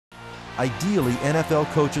Ideally, NFL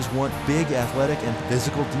coaches want big, athletic, and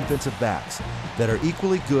physical defensive backs that are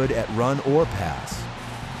equally good at run or pass.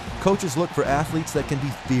 Coaches look for athletes that can be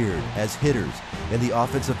feared as hitters in the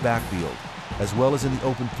offensive backfield, as well as in the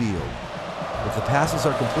open field. If the passes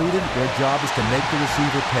are completed, their job is to make the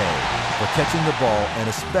receiver pay for catching the ball, and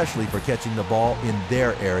especially for catching the ball in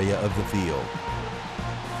their area of the field.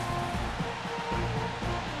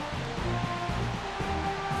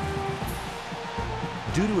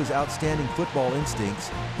 Due to his outstanding football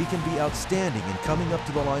instincts, he can be outstanding in coming up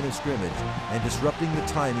to the line of scrimmage and disrupting the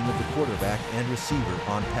timing of the quarterback and receiver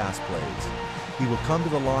on pass plays. He will come to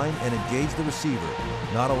the line and engage the receiver,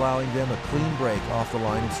 not allowing them a clean break off the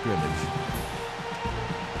line of scrimmage.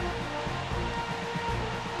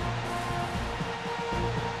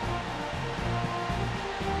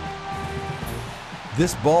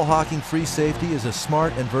 This ball-hawking free safety is a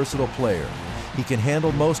smart and versatile player. He can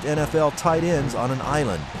handle most NFL tight ends on an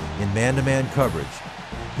island in man-to-man coverage.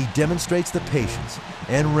 He demonstrates the patience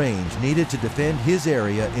and range needed to defend his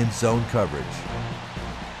area in zone coverage.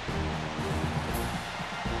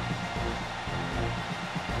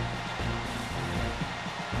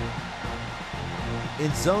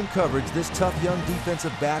 In zone coverage, this tough young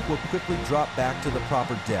defensive back will quickly drop back to the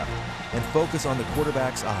proper depth and focus on the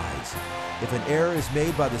quarterback's eyes. If an error is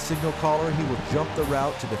made by the signal caller, he will jump the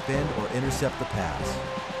route to defend or intercept the pass.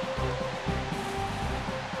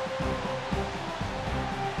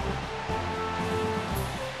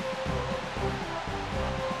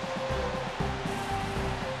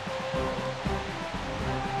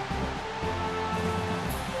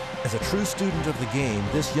 As a true student of the game,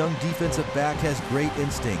 this young defensive back has great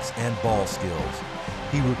instincts and ball skills.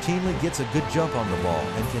 He routinely gets a good jump on the ball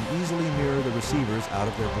and can easily mirror the receivers out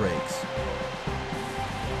of their breaks.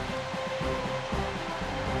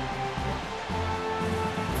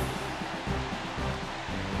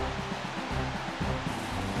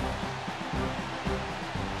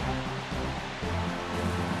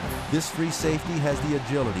 This free safety has the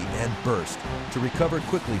agility and burst to recover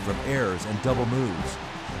quickly from errors and double moves.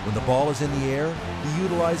 When the ball is in the air, he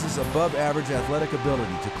utilizes above-average athletic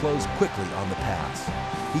ability to close quickly on the pass.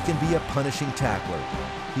 He can be a punishing tackler.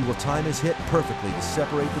 He will time his hit perfectly to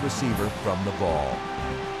separate the receiver from the ball.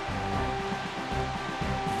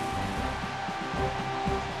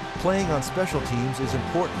 Playing on special teams is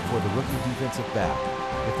important for the rookie defensive back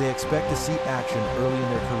if they expect to see action early in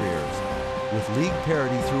their careers. With league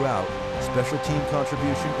parity throughout, special team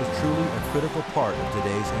contribution is truly a critical part of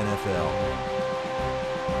today's NFL.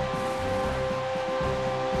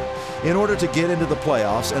 In order to get into the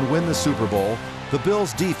playoffs and win the Super Bowl, the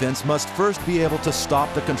Bills' defense must first be able to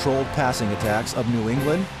stop the controlled passing attacks of New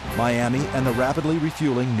England, Miami, and the rapidly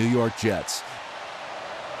refueling New York Jets.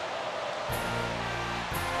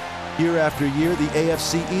 Year after year, the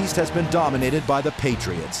AFC East has been dominated by the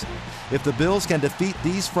Patriots. If the Bills can defeat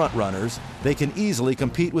these frontrunners, they can easily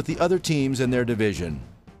compete with the other teams in their division.